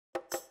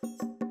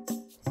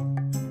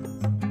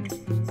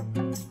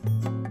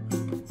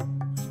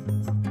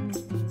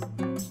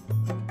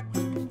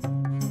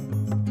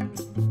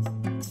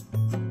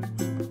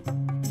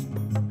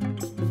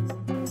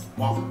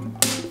See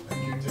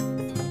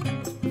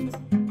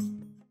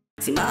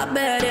my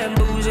bad and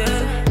bougie.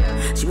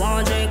 She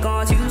wanna drink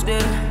on Tuesday.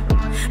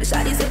 And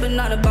shawty sipping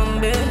on a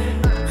Bombay.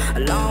 A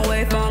long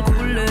way from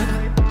cooler.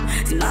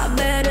 See my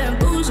bad and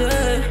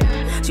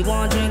bougie. She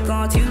wanna drink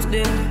on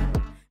Tuesday.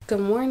 Good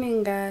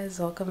morning,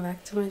 guys. Welcome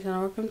back to my channel.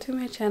 Welcome to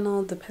my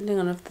channel, depending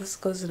on if this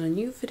goes in a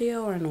new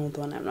video or an old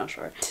one, I'm not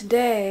sure.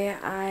 Today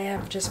I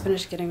have just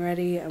finished getting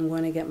ready. I'm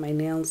going to get my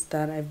nails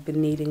done. I've been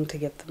needing to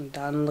get them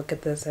done. Look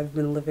at this. I've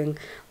been living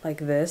like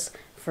this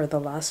for the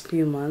last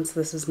few months.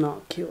 This is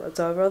not cute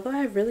whatsoever, although I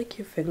have really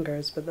cute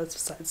fingers, but that's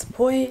besides the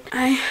point.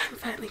 I am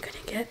finally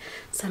gonna get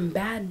some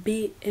bad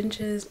beat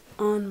inches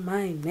on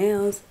my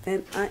nails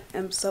and I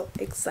am so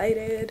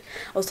excited.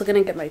 Also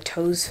gonna get my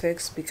toes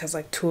fixed because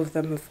like 2 of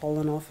them have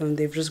fallen off and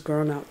they've just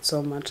grown out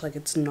so much, like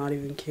it's not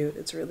even cute.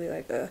 It's really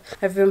like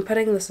I've been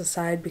putting this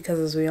aside because,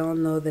 as we all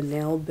know, the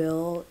nail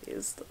bill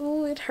is,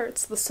 oh, it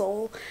hurts the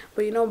soul,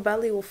 but you know,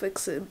 Bali will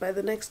fix it. By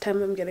the next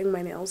time I'm getting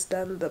my nails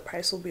done, the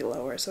price will be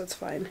lower, so it's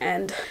fine.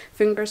 And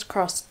fingers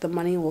crossed, the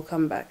money will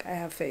come back. I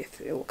have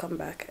faith it will come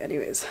back.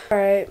 Anyways, all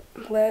right,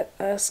 let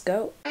us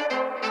go.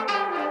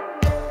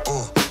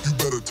 You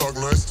better talk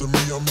nice to me.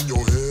 I'm in your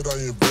head.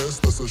 I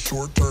invest. That's a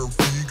short-term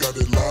fee. Got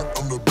it locked.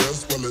 I'm the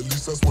best. Well, at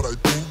least that's what I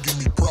think. Give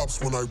me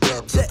props when I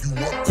rap. Pick you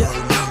up when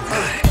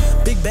I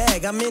leave. Big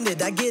bag, I'm in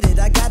it. I get it.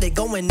 I got it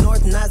going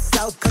north, not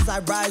south. Cause I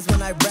rise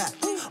when I rap.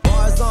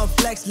 Bars on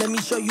flex, let me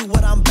show you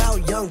what I'm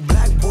about. Young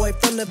black boy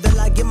from the Ville,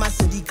 I get my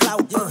city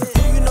clout.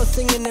 You know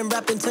singing and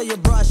rapping, tell your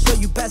bro I show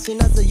you passion.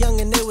 As a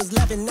young and they was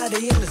laughing at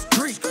it in the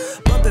street.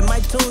 Bumping my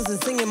tunes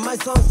and singing my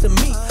songs to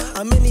me.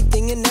 I'm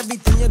anything and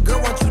everything your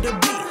girl wants you to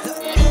be.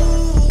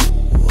 Ooh,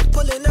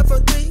 pulling up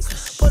from 3,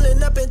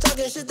 pulling up and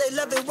talking shit, they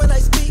love it when I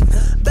speak.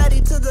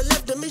 Baddie to the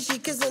left of me, she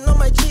kissing on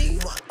my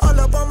cheek. All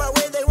up on my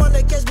way, they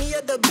wanna catch me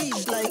at the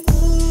beach. Like,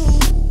 ooh,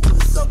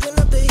 soaking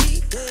up the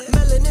heat.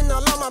 Melanin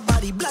all on my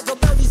body, black or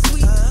berry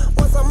sweet.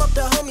 Once I'm up,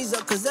 the homies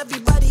up, cause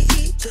everybody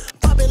eat.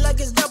 Popping like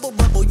it's double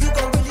bubble, you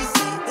gon' really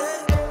see.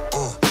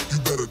 You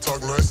better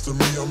talk nice to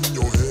me. I'm in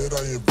your head.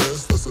 I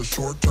invest. That's a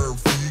short-term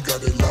fee.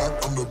 Got it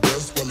locked. I'm the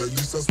best. Well, at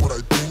least that's what I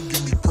think.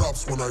 Give me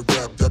props when I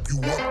rap. Dap you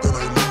up, then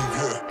I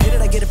leave.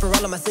 Yeah. I get it for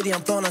all of my city,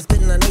 I'm flowing, I'm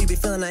spitting. I know you be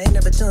feeling, I ain't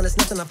never chilling. It's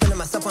nothing, I'm feeling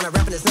myself when I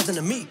rapping, it's nothing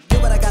to me. Do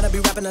what I gotta be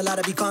rapping a lot,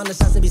 I be calling the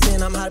shots and be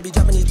saying I'm how to be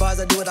dropping these bars.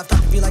 I do it off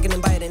top, if you like it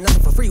and buy it, ain't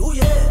nothing for free. Ooh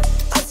yeah,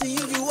 I see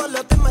you, you all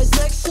up in my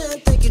section.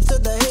 Thank you to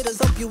the haters,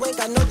 hope you ain't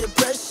got no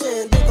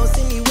depression. They gon'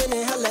 see me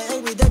winning, hella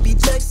angry, they be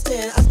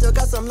texting. I still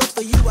got some love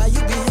for you, why you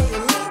be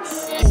hating me?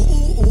 Ooh,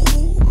 ooh,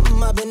 ooh,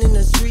 mobbing in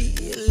the street.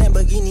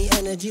 Lamborghini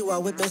energy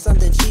while whipping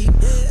something cheap.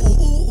 Ooh,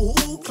 ooh, ooh,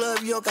 ooh, club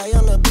yokai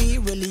on the beat.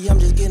 Really, I'm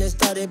just getting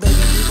started, baby,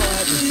 you gon'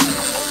 have to see.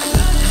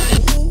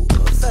 Ooh,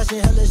 fashion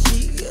hella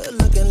chic,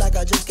 looking like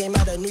I just came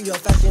out of New York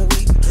Fashion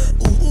Week.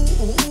 Ooh, ooh,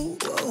 ooh,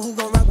 ooh, who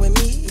gon' rock with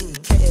me?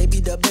 K.A.B.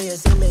 the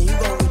Bayers, man, you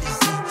gon' really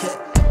see.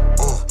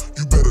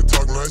 You better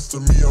talk nice to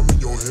me. I'm in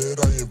your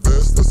head. I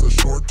invest. That's a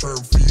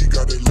short-term fee.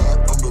 Got it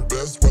locked. I'm the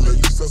best. Well, at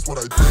least that's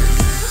what I think.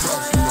 Give me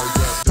props when I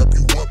rap. Dap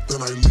you up, then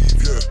I leave.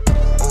 Yeah.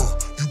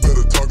 You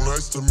better talk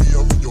nice to me.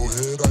 I'm in your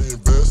head. I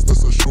invest.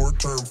 That's a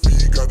short-term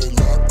fee. Got it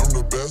locked. I'm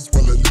the best.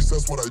 Well, at least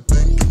that's what I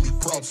think. Give me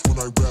props when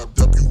I rap.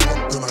 Dap you up,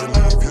 then I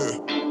leave.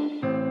 Yeah.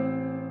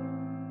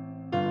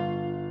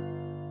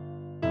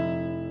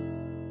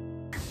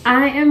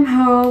 I am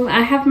home.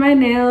 I have my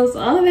nails.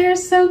 Oh, they're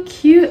so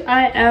cute.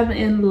 I am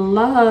in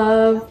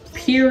love.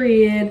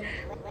 Period.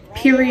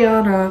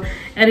 Periana.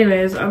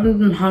 Anyways,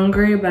 I'm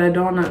hungry, but I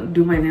don't want to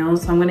do my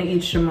nails, so I'm gonna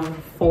eat shima with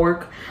a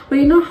fork. But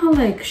you know how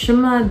like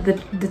shima,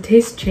 the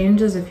taste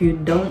changes if you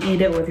don't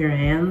eat it with your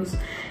hands.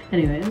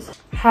 Anyways,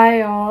 hi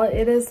y'all,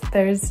 it is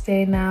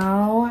Thursday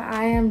now.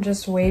 I am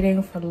just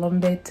waiting for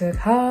Lombe to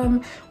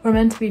come. We're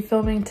meant to be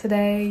filming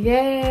today.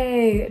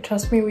 Yay!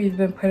 Trust me, we've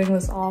been putting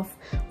this off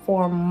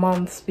for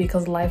months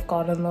because life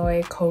got in the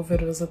way.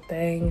 COVID was a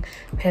thing,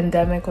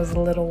 pandemic was a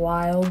little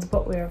wild,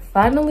 but we're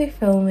finally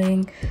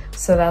filming,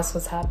 so that's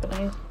what's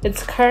happening.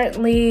 It's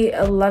currently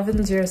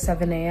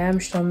 11:07 a.m.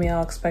 She told me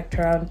I'll expect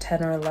her around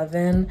 10 or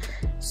 11,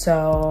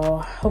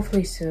 so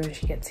hopefully soon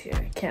she gets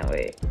here. Can't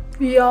wait.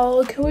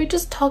 Y'all, can we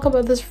just talk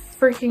about this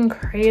freaking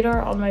crater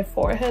on my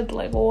forehead?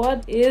 Like,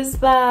 what is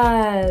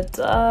that?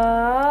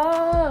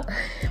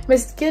 My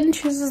skin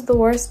chooses the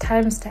worst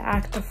times to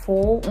act a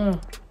fool.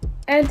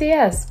 And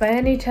yes, by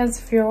any chance,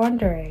 if you're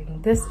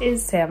wondering, this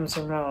is Sam's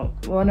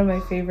remote, one of my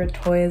favorite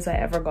toys I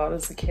ever got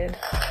as a kid.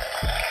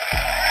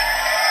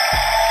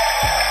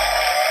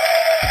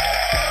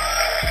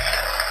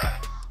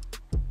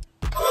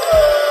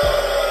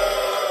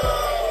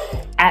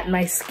 At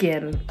my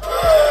skin.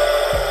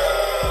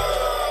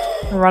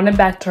 Run it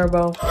back,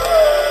 Turbo.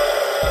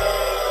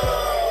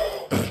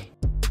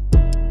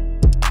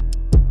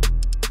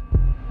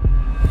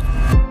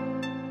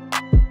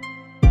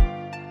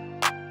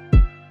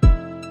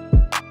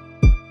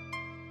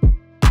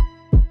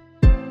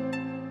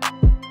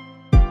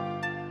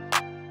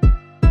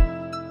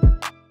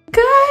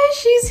 Guys,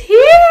 she's here!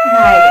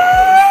 Hi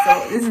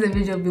guys. So This is the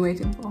video I've been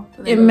waiting for.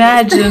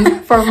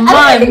 Imagine for months.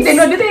 I don't think they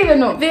know. Do they even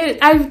know?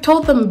 I've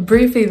told them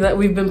briefly that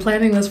we've been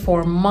planning this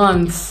for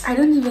months. I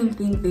don't even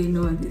think they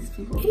know these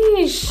people.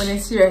 Eesh. On a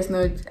serious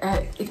note,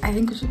 I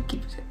think we should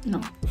keep it.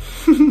 No.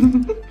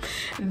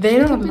 They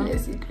don't know.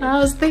 I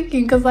was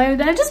thinking because I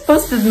just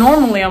posted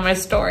normally on my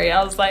story.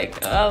 I was like,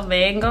 oh,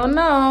 they ain't gonna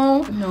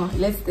know. No,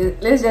 let's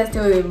just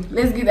tell them.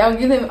 I'll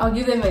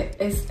give them a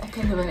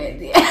kind of an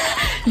idea.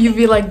 You'd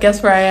be like,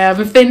 guess where I am.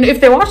 If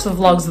they watch the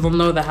vlogs, they'll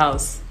know the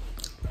house.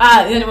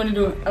 Then what to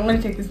do? I'm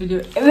gonna take this video.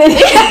 And then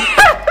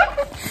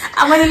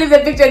I'm gonna leave the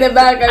picture in the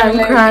back. I'm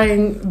like,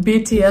 crying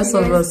BTS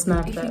of a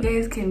Snapchat. If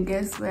you guys can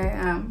guess where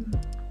I am,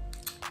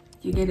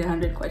 you get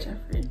 100 kwacha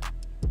free.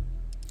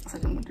 That's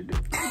what I'm going to do.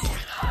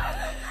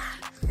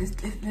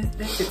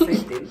 Let's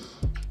exciting.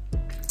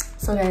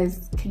 So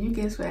guys, can you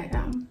guess where I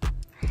am?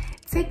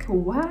 Take a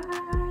while,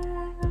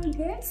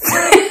 guess.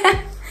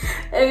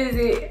 Let me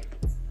see.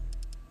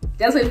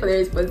 Just wait for the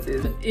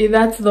responses. Yeah,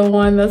 that's the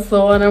one.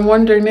 I'm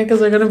wondering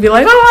niggas are gonna be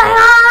like, oh my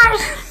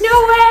gosh, no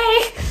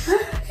way.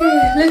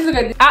 Let's look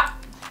at it.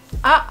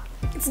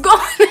 It's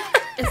gone.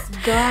 It's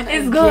gone.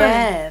 It's again.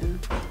 Gone.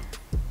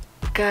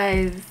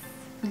 Guys,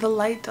 the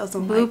light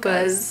doesn't bloopers. Like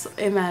us.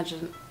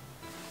 Imagine.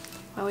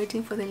 We're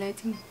waiting for the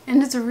lighting.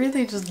 And it's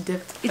really just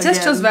dipped. It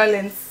just shows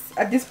violence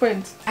at this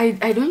point. I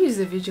don't use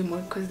the video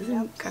mode because it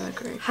doesn't color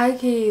correct. High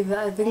key,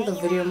 I think the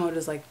video mode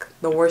is like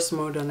the worst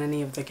mode on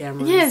any of the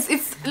cameras. Yes,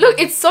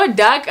 it's so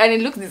dark and it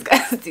looks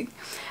disgusting.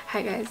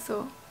 Hi guys,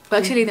 so we're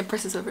actually in the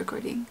process of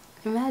recording.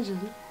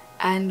 Imagine.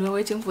 And we're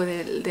waiting for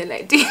the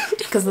lighting.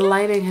 Because the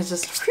lighting has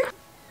just...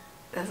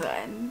 That's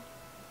one.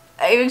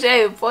 I even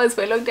tried to pause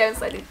for a long time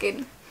so I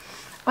can...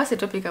 What's the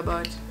topic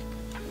about?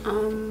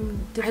 I'm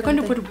going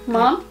to put...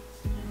 Mom?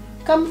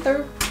 Come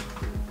through.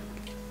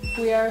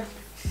 We're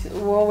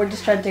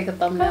just trying to take a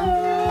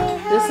thumbnail.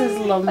 This is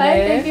Lombe.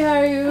 Hi, thank you. How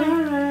are you?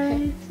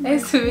 Hi.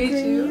 Nice to meet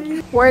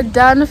you. We're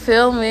done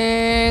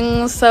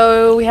filming,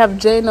 so we have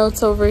J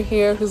Notes over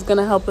here who's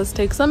gonna help us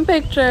take some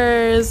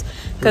pictures.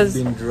 Cause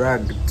been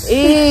dragged.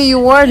 You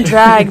weren't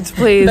dragged,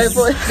 please.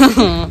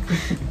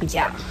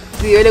 Yeah.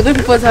 See, when I go to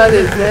people's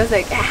houses, I was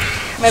like,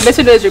 my best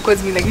friend always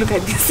records me like, look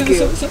at this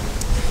girl.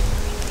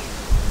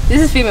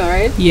 This is female,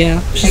 right?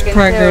 Yeah, she's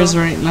preggers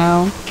right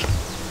now.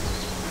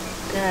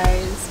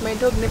 Guys, my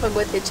dog never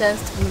got a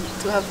chance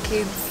to have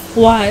kids.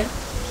 Why?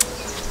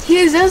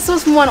 He's just so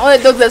small and all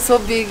the dogs are so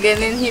big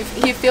and then he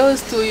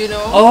fails to, you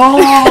know. Oh,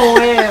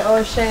 yeah.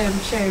 Oh, shame.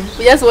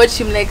 We just watch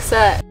him like,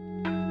 sir.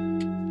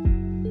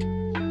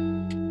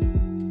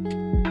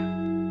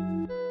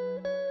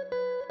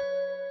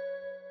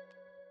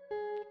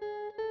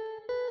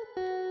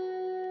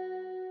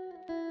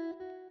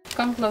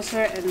 Come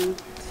closer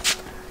and...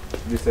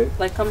 You say?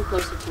 Like, come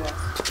closer to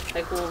us.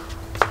 Like, well,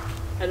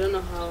 I don't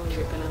know how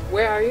you're gonna...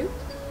 Where are you?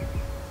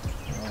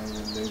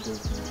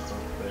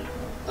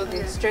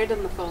 Okay, straight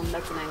on the phone.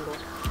 That's an angle.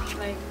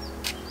 Like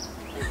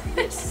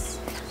this.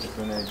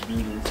 When I do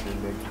this, the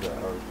legs are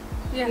out.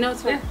 Yeah, no,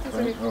 it's fine. Yeah, that's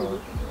okay. Oh.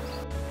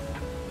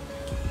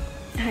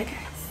 Hi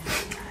guys.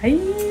 Hi.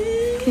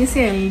 Can you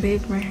see I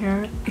laid my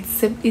hair?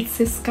 It's a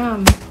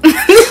scam.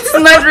 It's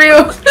not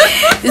real.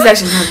 This is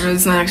actually not real.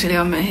 It's not actually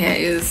how my hair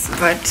is,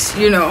 but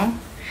you know.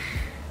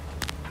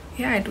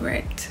 Yeah, it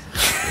worked.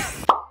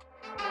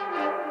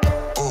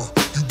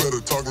 You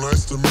better talk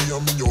nice to me.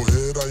 I'm in your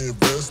head. I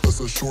invest. That's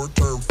a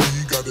short-term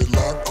fee. Got it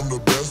locked. I'm the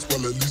best.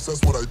 Well, at least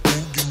that's what I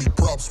think. Give me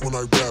props when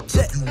I rap.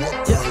 Step you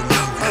up when I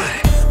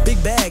leave.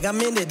 Big bag,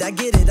 I'm in it. I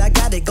get it. I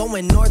got it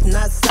going north,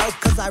 not south.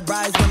 Cause I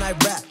rise when I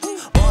rap.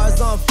 Bars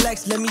on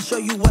flex. Let me show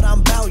you what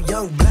I'm about.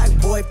 Young black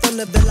boy from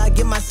the Ville. I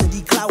get my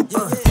city clout.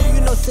 Who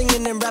you know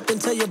singing and rapping?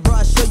 Tell your bro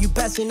I show you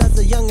passing as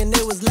a young and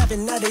they was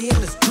laughing. Now they in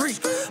the street.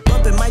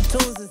 Bumping my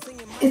tunes and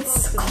singing.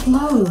 It's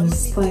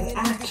closed, like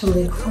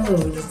actually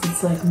closed.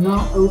 It's like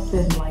not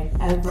open like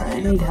ever. I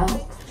need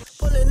help.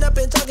 Pulling up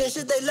and talking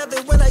shit, they love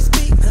it when I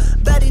speak.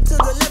 Batty to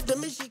the left of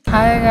me.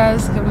 Hi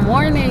guys, good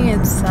morning.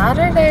 It's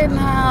Saturday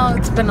now.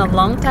 It's been a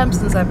long time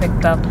since I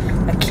picked up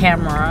a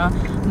camera,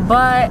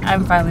 but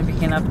I'm finally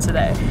picking up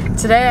today.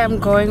 Today I'm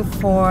going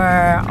for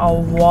a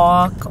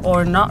walk,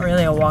 or not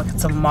really a walk,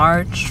 it's a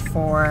march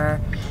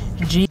for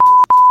G/F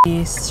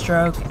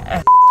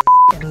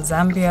in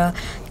Zambia.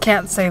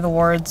 Can't say the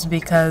words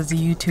because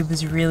YouTube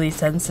is really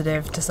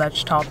sensitive to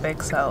such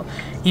topics, so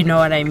you know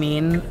what I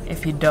mean.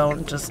 If you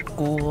don't, just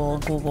Google,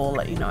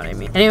 you know what I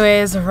mean.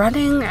 Anyways,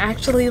 running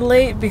actually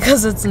late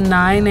because it's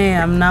 9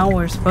 a.m. now.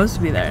 We're supposed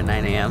to be there at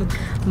 9 a.m.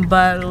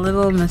 but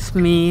little Miss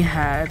Me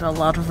had a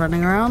lot of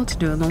running around to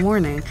do in the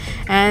morning,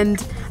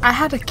 and I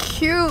had a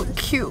cute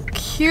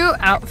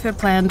outfit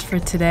planned for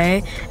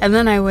today, and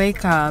then I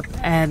wake up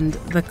and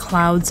the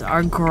clouds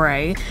are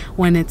gray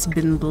when it's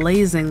been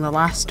blazing the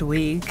last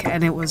week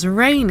and it was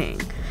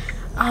raining.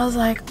 I was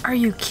like, are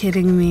you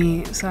kidding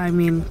me? So I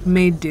mean,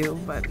 made do,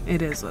 but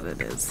it is what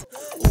it is.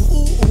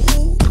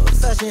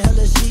 Fashion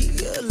hella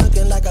chic,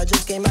 looking like I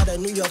just came out of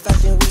New York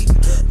Fashion Week.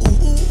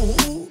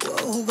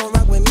 Who gon'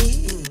 rock with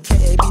me?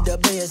 K.A.B. the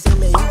Bay,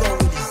 man, you gon'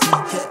 really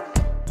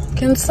see.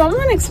 Can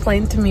someone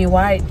explain to me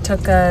why it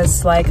took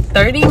us like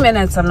 30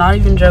 minutes, I'm not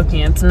even joking,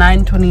 it's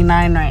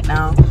 9:29 right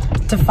now,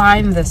 to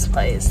find this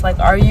place? Like,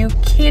 are you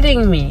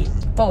kidding me?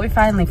 But we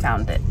finally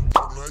found it.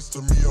 Nice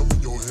to me, I'm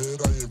in your head,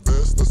 I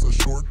invest. That's a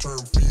short-term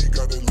fee,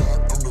 got it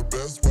locked, I'm the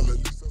best. Well, at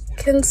least that's what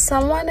Can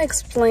someone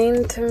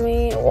explain to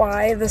me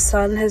why the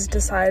sun has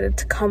decided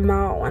to come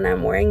out when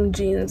I'm wearing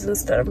jeans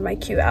instead of my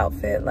cute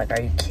outfit? Like,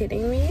 are you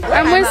kidding me?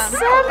 I'm with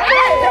Samantha!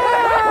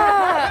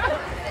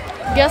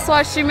 Guess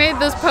what? She made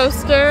this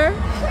poster.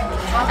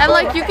 And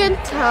like, you can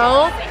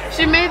tell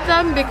she made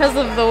them because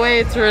of the way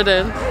it's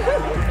written.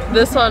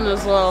 This one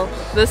as well.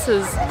 This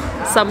is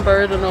some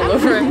burden all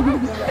over it.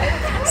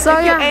 So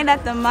You yeah, ain't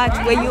at the match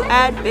where you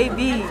at,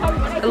 baby.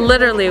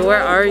 literally,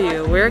 where are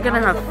you? We're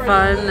gonna have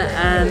fun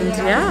and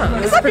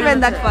yeah. It's not even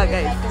that far,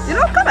 guys. You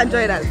know, come and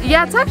join us.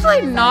 Yeah, it's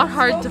actually not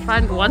hard to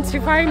find once you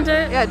find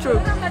it. Yeah,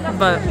 true.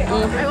 But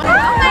Oh my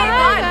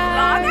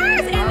god,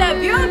 vloggers in the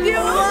building.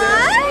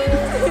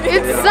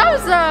 it's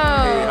Xoxo!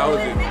 How was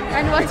it?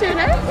 And what's your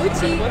name?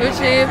 Uchi.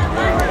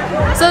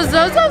 So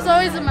Zozo's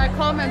always in my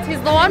comments.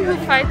 He's the one who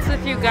fights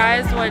with you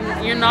guys when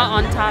you're not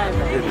on time.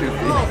 You're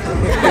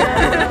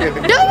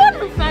the one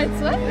who fights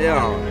with?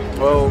 Yeah.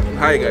 Well,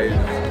 hi guys.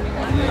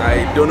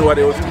 I don't know what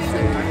else to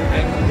say.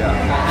 Yeah.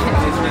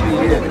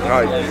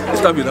 Hard. This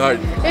stuff is hard.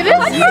 It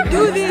is. You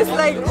do this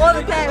like all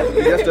the time.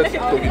 You just start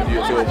talking to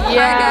yourself.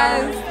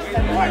 Yeah.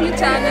 New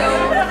channel.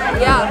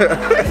 Yeah.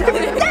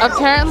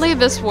 Apparently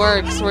this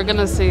works. We're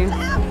gonna see.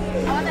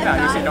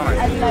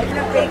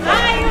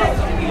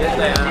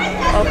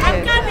 Okay.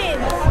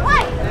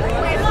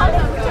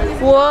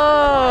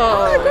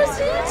 Whoa.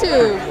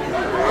 Too.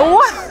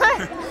 What?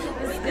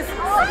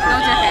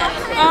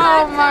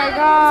 Oh my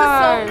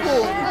god.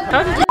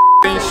 How did you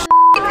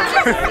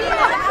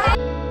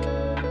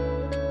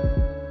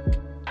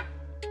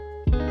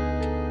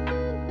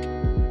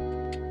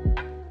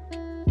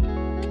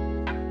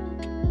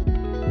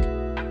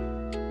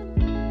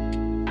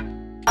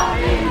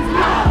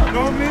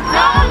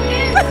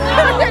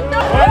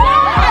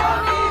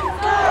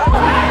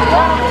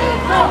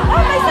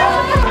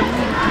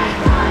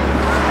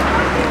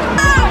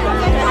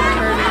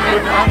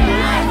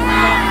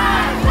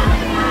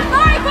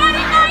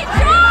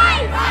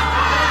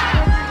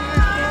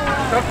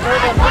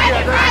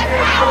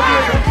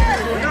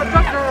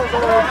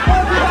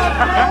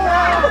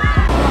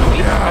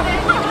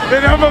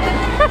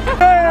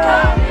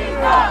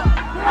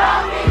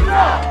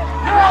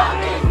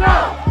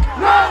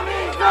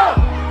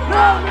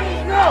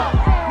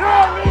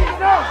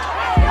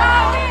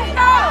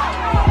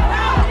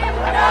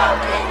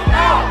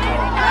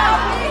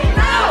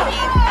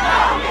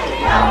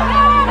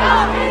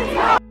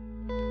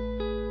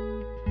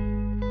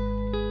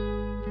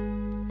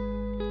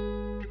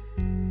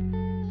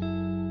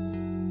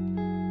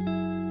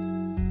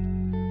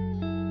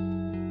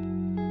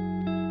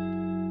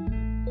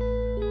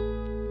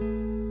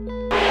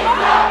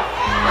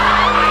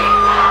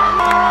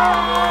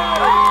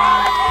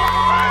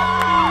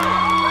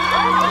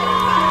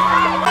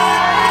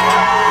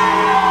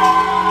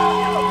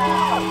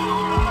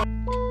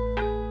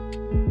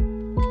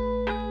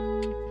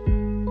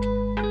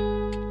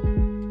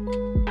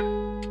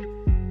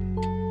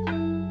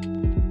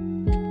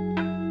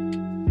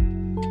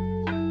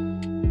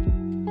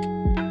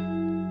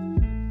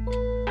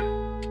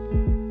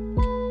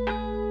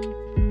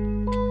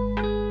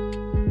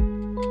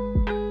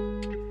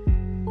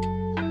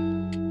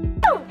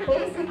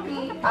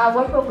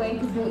what we're going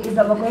to do is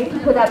that we're going to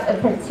put up a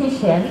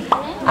petition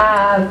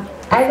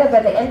either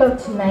by the end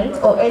of tonight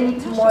or early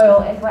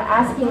tomorrow, and we're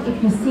asking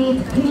if you see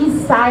it,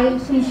 please sign,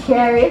 please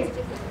share it.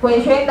 We're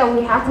ensuring that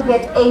we have to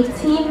get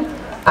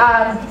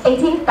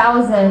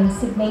 18,000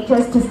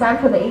 signatures to stand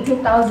for the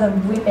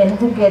 18,000 women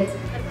who get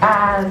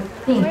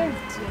who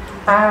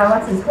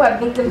are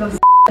victims of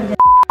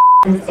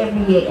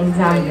every year in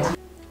Zambia.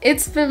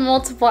 It's been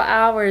multiple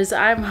hours.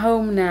 I'm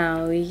home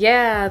now.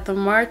 Yeah, the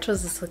march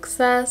was a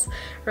success.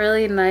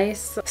 Really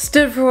nice.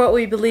 Stood for what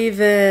we believe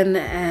in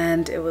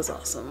and it was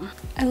awesome.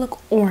 I look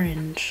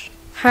orange.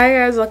 Hi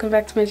guys, welcome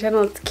back to my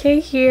channel. It's Kay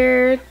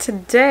here.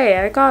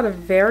 Today I got a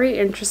very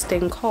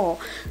interesting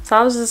call. So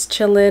I was just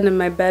chilling in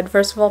my bed.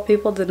 First of all,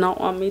 people did not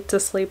want me to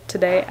sleep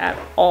today at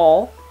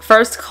all.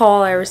 First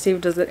call I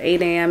received was at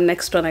 8 a.m.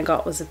 Next one I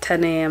got was at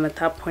 10 a.m. At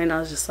that point I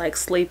was just like,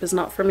 sleep is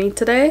not for me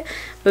today.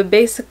 But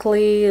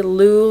basically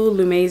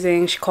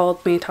Lumazing, she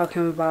called me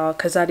talking about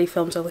Kazadi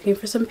Films are looking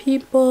for some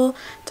people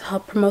to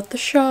help promote the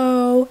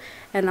show.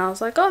 And I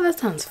was like, oh, that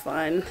sounds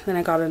fun. Then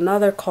I got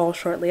another call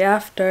shortly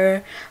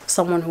after,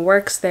 someone who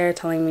works there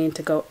telling me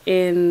to go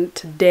in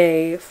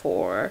today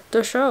for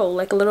the show,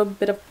 like a little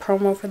bit of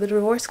promo for the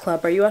Divorce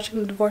Club. Are you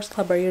watching the Divorce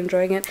Club? Are you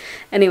enjoying it?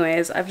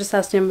 Anyways, I've just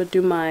asked him to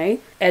do my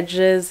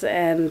edges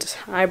and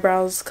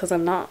eyebrows because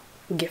I'm not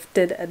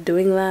gifted at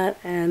doing that.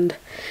 And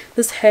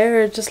this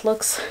hair just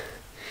looks,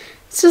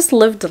 it's just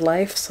lived a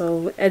life.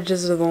 So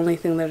edges are the only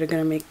thing that are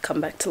going to make it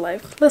come back to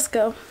life. Let's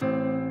go.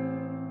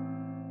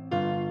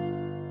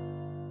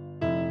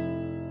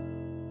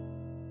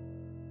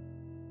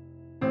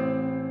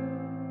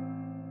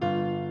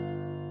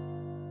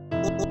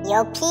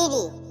 Yo,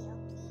 Petey,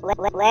 where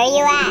are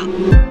you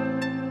at?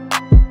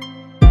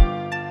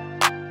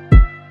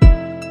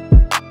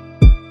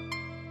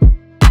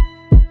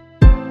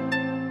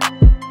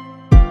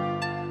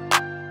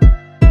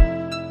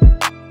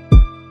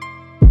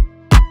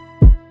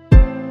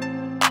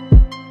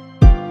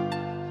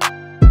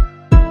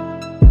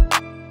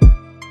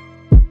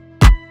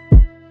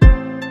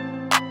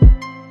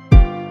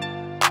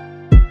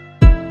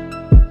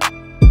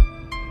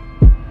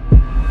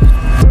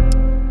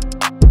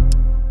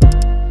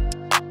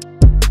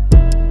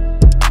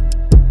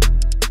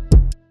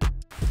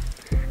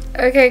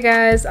 Okay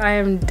guys, I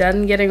am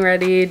done getting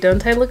ready.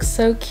 Don't I look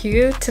so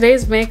cute?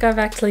 Today's makeup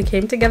actually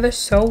came together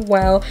so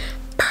well,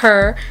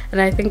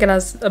 and I think it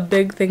has a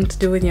big thing to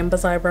do with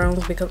Yemba's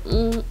eyebrows because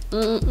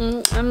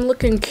I'm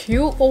looking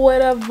cute or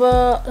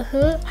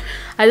whatever.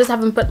 I just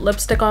haven't put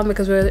lipstick on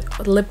because we're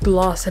lip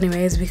gloss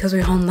anyways, because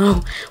we all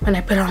know when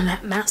I put on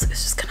that mask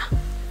it's just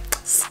gonna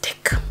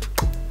stick.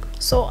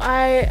 So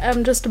I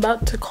am just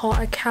about to call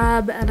a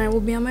cab and I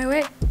will be on my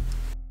way.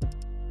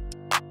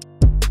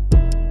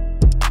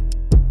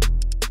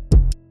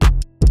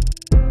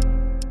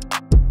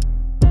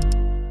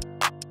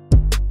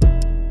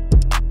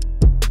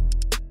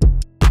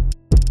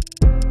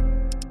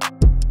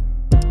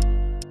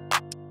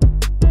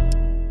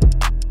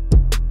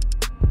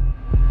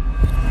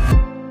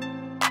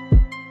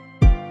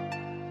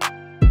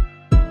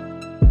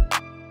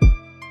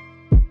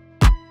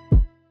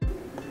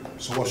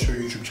 So what's your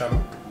YouTube channel?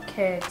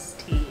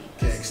 KXT.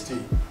 KXT.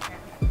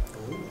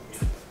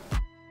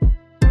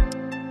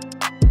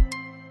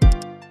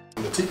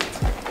 The T.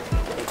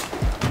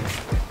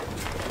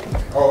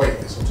 Oh wait,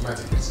 it's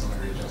automatic. It's not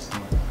really just.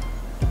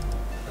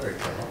 Very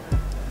clever.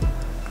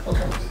 What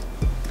camera is it?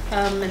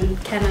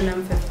 And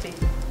Canon M50.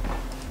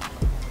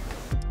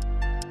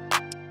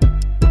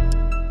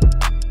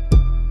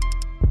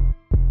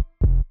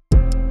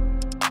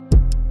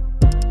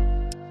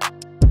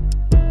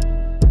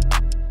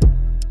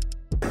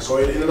 So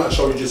in a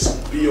nutshell, you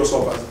just be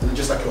yourself,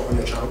 just like you're on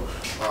your channel.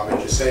 You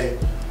just say,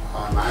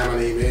 my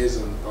name is,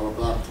 and blah blah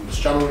blah from this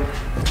channel.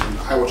 And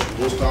I watch the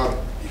Divorce Club.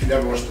 If you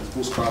never watched the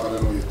Divorce Club, I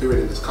don't know what you're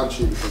doing in this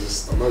country because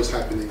it's the most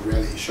happening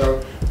reality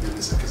show, and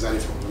it's a Kazadi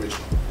Films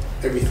original.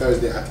 Every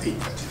Thursday at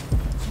 8:30.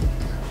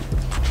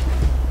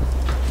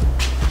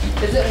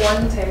 Is it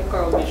one take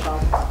or will be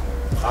short?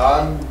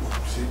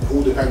 It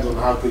all depends on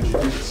how good you do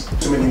this.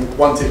 Too many,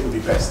 one take would be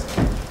best.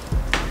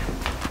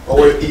 Or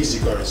we're easy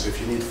goers, so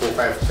if you need 4,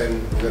 5,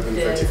 10, 11,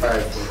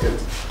 25, we're good.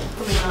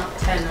 Probably not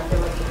 10, I feel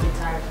like you'll be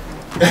tired.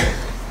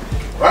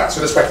 Right, so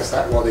let's practice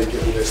that while they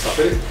get all their stuff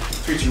ready.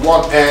 3, 2,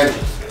 1, and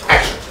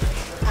action.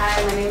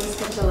 Hi, my name is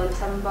Xoxo.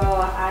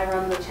 I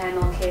run the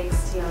channel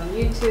KXT on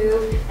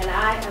YouTube, and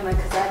I am a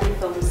Kazadi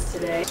Films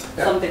today.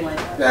 Yeah. Something like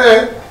that.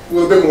 Yeah,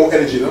 with a bit more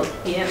energy though.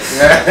 Yeah.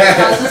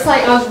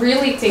 I was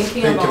really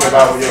thinking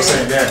about what you're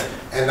saying there.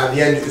 And at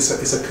the end, it's a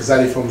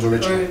Kazadi Films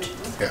original.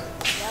 Yeah.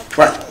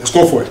 Right, let's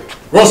go for it.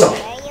 Rosa.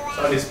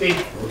 So they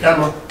speak.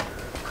 Camera.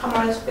 Come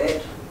on,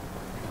 speak.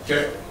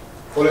 Okay.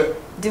 Pull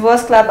it.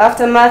 Divorce Club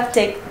Aftermath,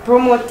 take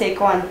promo, take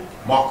 1.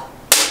 Mark.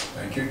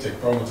 Thank you.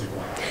 Take promo, take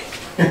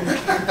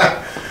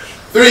 1.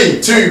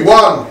 3, 2, 1.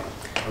 Are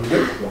we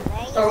good?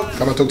 Oh.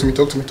 Come on, talk to me,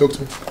 talk to me, talk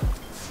to me.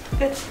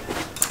 Good.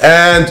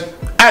 And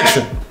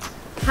action.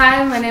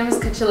 Hi, my name is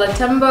Xoxo.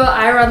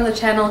 I run the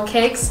channel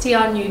KXT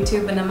on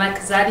YouTube and I'm at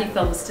Kazadi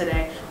Films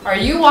today. Are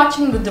you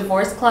watching The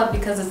Divorce Club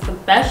because it's the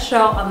best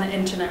show on the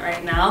internet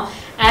right now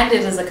and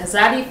it is a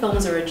Kazadi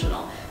Films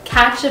original.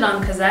 Catch it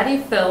on Kazadi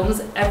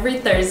Films every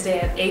Thursday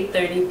at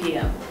 8:30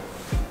 p.m.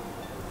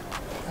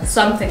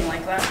 Something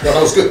like that. Yeah,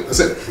 that was good. That's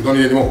it. We don't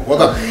need any more. Well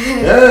done.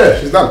 Yeah,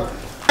 she's done.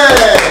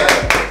 Yeah.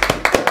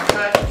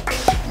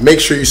 Make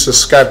sure you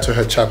subscribe to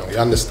her channel. You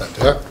understand,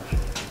 yeah?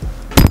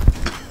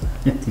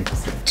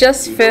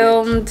 Just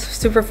filmed,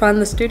 super fun.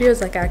 The studio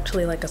is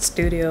actually like a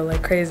studio,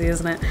 like crazy,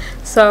 isn't it?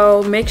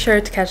 So make sure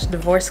to catch the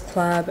Divorce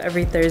Club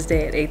every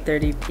Thursday at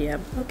 8:30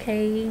 p.m.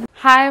 Okay.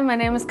 Hi, my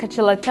name is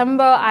Xoxo.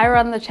 I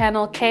run the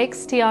channel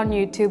KXT on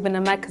YouTube and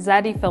I'm at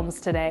Kazadi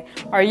Films today.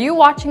 Are you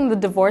watching The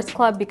Divorce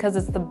Club because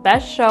it's the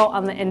best show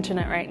on the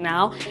internet right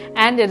now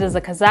and it is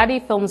a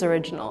Kazadi Films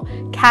original.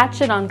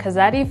 Catch it on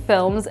Kazadi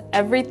Films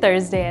every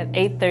Thursday at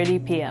 8:30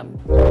 p.m.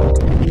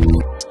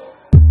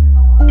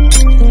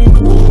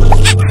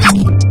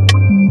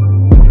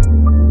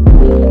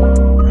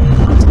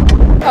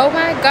 Oh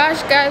my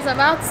gosh guys, I'm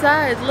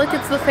outside. Look,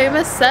 it's the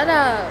famous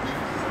setup.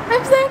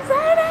 I'm so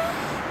excited.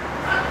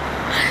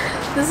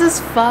 This is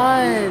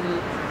fun,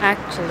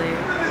 actually.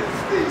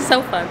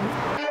 So fun.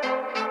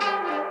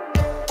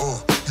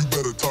 You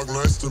better talk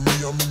nice to me,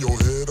 I'm in your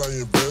head,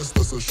 I invest.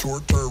 That's a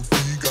short-term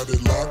fee, got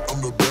it locked,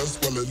 I'm the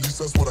best. Well, at least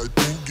that's what I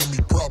think, give me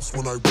props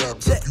when I rap.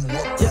 If you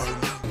want,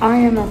 I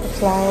am at the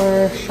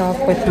flower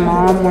shop with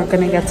mom. We're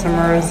gonna get some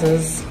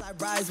roses.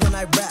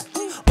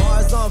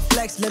 On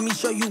flex, let me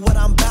show you what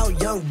I'm about.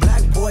 Young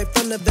black boy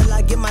from the villa,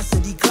 I get my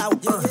city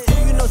clout.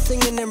 You know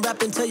singing and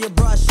rapping till your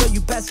bro, I show you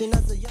passing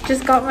as a young.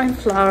 Just got my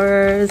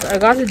flowers. I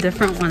got a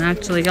different one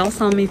actually. Y'all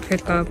saw me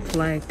pick up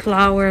like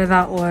flower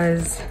that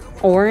was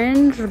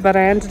orange, but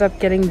I ended up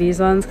getting these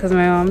ones because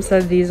my mom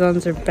said these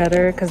ones are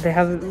better because they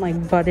haven't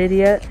like budded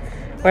yet,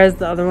 whereas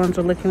the other ones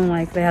were looking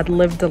like they had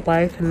lived a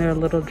life and they're a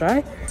little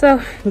dry.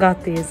 So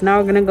got these. Now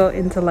we're gonna go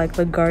into like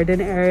the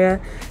garden area,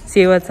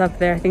 see what's up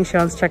there. I think she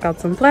wants to check out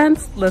some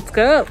plants. Let's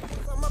go.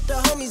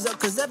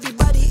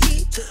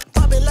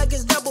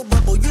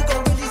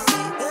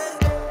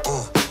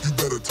 You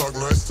better talk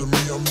nice to me,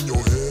 I'm in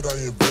your head, I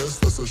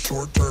invest. That's a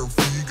short-term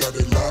fee, got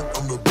it locked,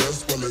 I'm the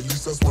best. Well, at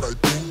least that's what I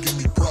think. Give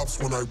me props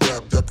when I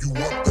rap, dap you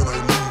up, then I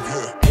leave,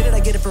 yeah. Where did I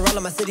get it for all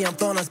of my city? I'm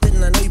flowing, I'm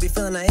spitting. I know you be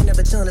feeling. I ain't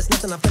never chilling. It's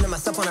nothing. I'm feeling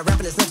myself when I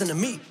rapping. It's nothing to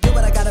me. Do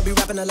what I gotta be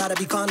rapping a lot. I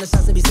be calling the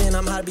shots and be saying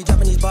I'm how to be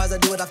dropping these bars. I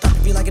do it. I thought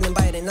to be like an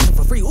invite. Ain't nothing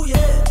for free. Ooh yeah.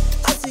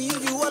 I see you.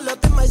 You all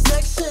up in my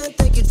section.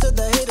 Thank you to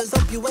the haters.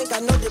 Hope you ain't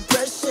got no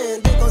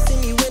depression. They gon' see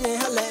me winning.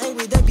 Hella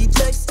angry. They be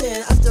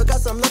texting. I still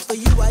got some love for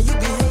you. Why you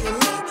be hating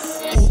me?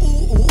 Ooh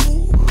ooh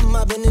ooh.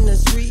 I've been in the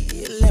street.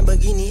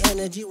 Lamborghini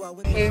energy. While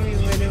we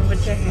Everybody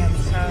put your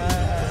hands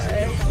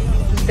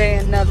high. Day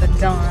another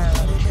dawn.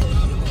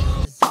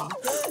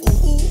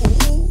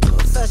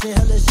 fashion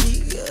hella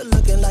chic,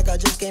 looking like I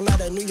just came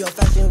out of New York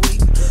Fashion Week.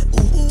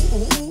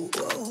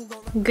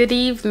 Good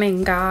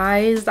evening,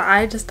 guys.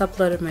 I just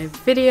uploaded my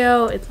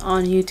video. It's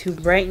on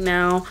YouTube right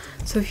now,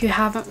 so if you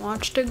haven't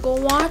watched it, go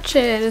watch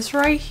it. It's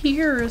right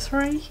here. It's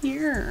right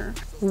here.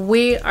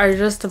 We are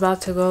just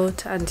about to go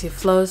to Auntie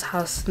Flo's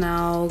house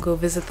now, go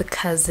visit the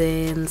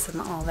cousins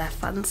and all that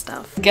fun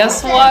stuff.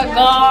 Guess what,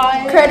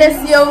 guys?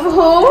 Courtesy of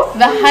who?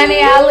 The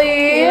Honey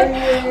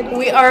Alley.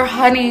 We are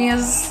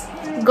honeys.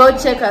 Go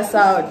check us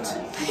out.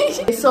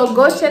 So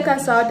go check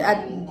us out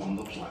at...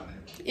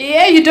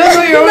 Yeah, you don't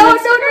know your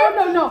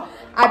own No.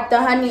 At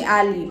the Honey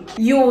Alley.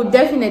 You will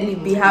definitely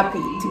be happy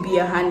to be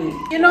a honey.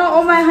 You know,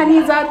 all my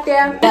honeys out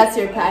there, that's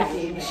your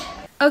package.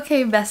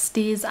 Okay,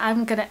 besties,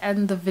 I'm gonna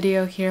end the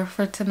video here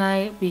for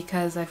tonight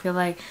because I feel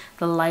like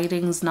the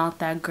lighting's not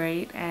that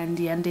great and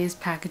Yende's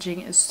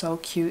packaging is so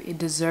cute. It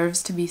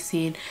deserves to be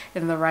seen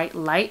in the right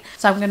light.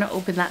 So I'm gonna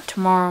open that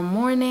tomorrow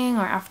morning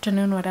or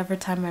afternoon, whatever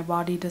time my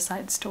body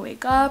decides to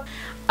wake up.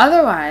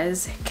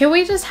 Otherwise, can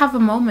we just have a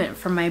moment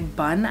for my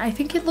bun? I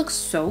think it looks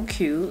so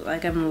cute.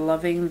 Like, I'm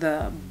loving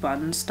the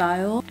bun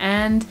style.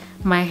 And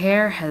my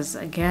hair has,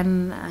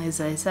 again, as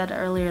I said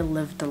earlier,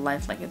 lived a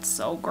life. Like, it's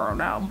so grown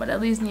out, but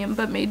at least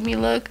Nyimba made me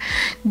look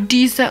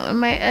decent with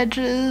my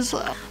edges.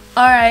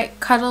 Alright,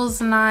 Cuddles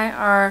and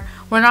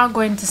we're not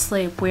going to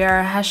sleep. We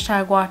are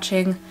hashtag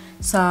watching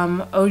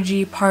some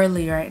OG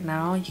Parley right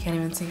now. You can't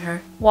even see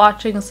her.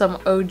 Watching some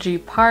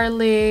OG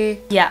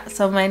Parley. Yeah,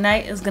 so my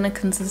night is gonna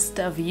consist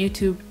of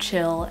YouTube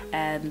chill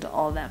and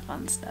all that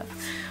fun stuff.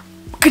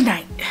 Good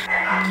night.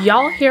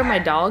 Y'all hear my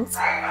dogs?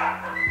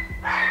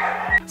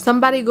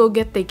 Somebody go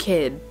get the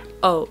kid.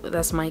 Oh,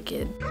 that's my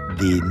kid.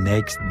 The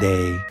next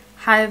day.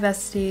 Hi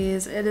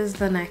besties, it is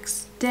the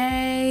next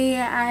day.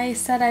 I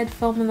said I'd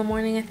film in the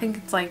morning. I think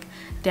it's like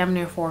damn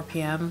near 4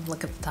 p.m.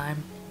 Look at the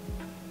time.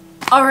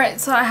 Alright,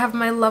 so I have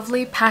my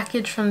lovely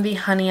package from the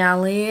Honey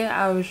Alley.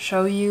 I will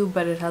show you,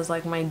 but it has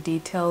like my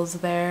details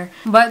there.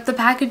 But the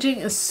packaging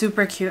is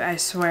super cute, I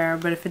swear.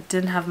 But if it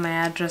didn't have my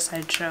address,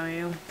 I'd show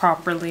you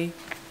properly.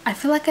 I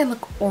feel like I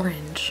look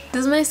orange.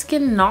 Does my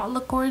skin not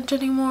look orange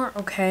anymore?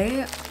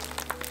 Okay.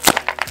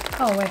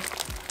 Oh, wait.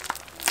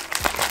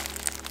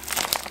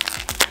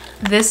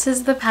 This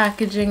is the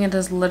packaging. It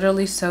is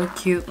literally so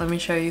cute. Let me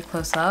show you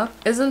close up.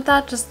 Isn't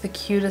that just the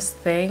cutest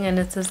thing? And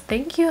it says,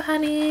 "Thank you,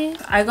 honey."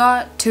 I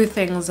got two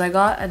things. I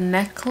got a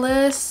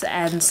necklace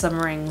and some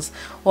rings.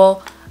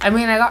 Well, I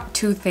mean, I got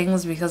two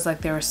things because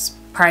like they were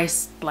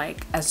priced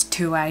like as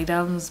 2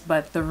 items,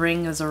 but the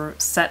ring is a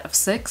set of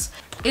 6.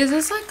 Is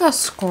this like a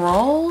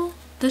scroll?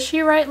 Does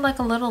she write like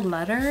a little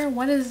letter?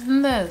 What is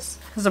in this?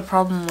 There's a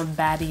problem with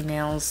baddie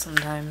nails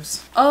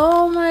sometimes.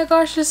 Oh my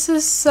gosh, this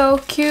is so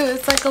cute.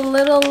 It's like a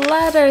little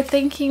letter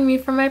thanking me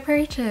for my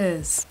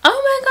purchase.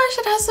 Oh my gosh,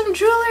 it has some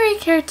jewelry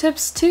care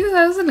tips too.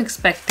 I wasn't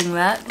expecting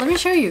that. Let me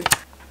show you.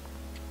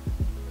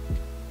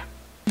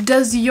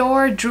 Does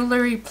your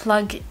jewelry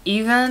plug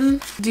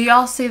even? Do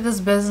y'all see this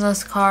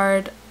business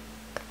card?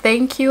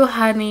 Thank you,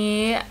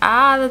 honey.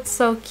 Ah, that's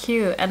so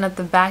cute. And at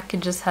the back, it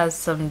just has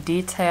some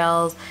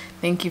details.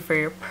 Thank you for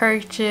your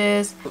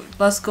purchase.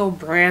 Let's go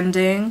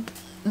branding.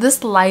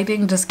 This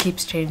lighting just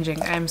keeps changing.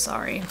 I'm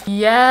sorry.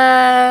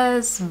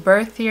 Yes,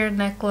 birth year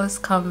necklace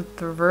come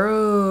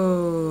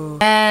through.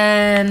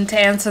 And to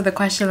answer the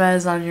question that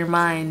is on your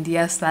mind,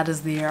 yes, that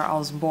is the year I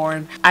was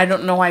born. I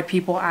don't know why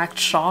people act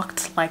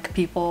shocked like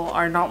people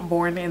are not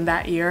born in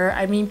that year.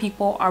 I mean,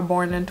 people are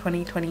born in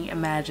 2020,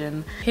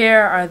 imagine. Here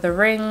are the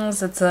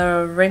rings. It's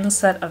a ring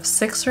set of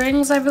 6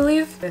 rings, I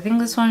believe. I think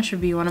this one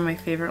should be one of my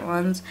favorite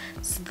ones.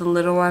 It's the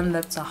little one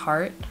that's a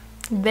heart.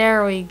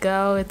 There we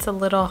go. It's a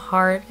little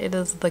heart. It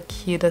is the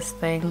cutest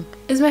thing.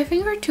 Is my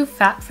finger too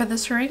fat for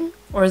this ring?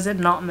 Or is it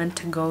not meant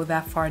to go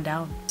that far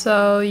down?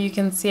 So you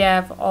can see I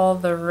have all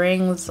the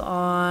rings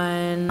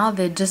on. Oh,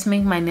 they just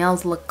make my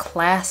nails look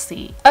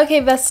classy.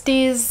 Okay,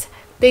 besties.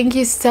 Thank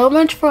you so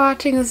much for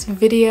watching this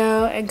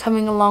video and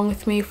coming along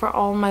with me for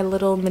all my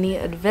little mini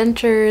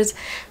adventures.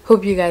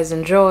 Hope you guys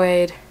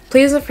enjoyed.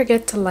 Please don't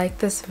forget to like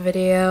this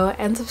video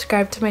and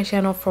subscribe to my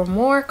channel for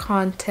more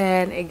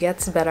content. It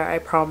gets better, I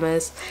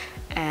promise.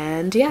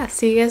 And yeah,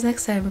 see you guys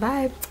next time.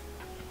 Bye.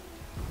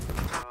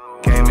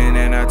 Came in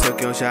and I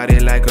took your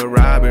shawty like a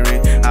robbery.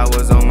 I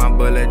was on my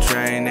bullet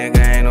train, nigga.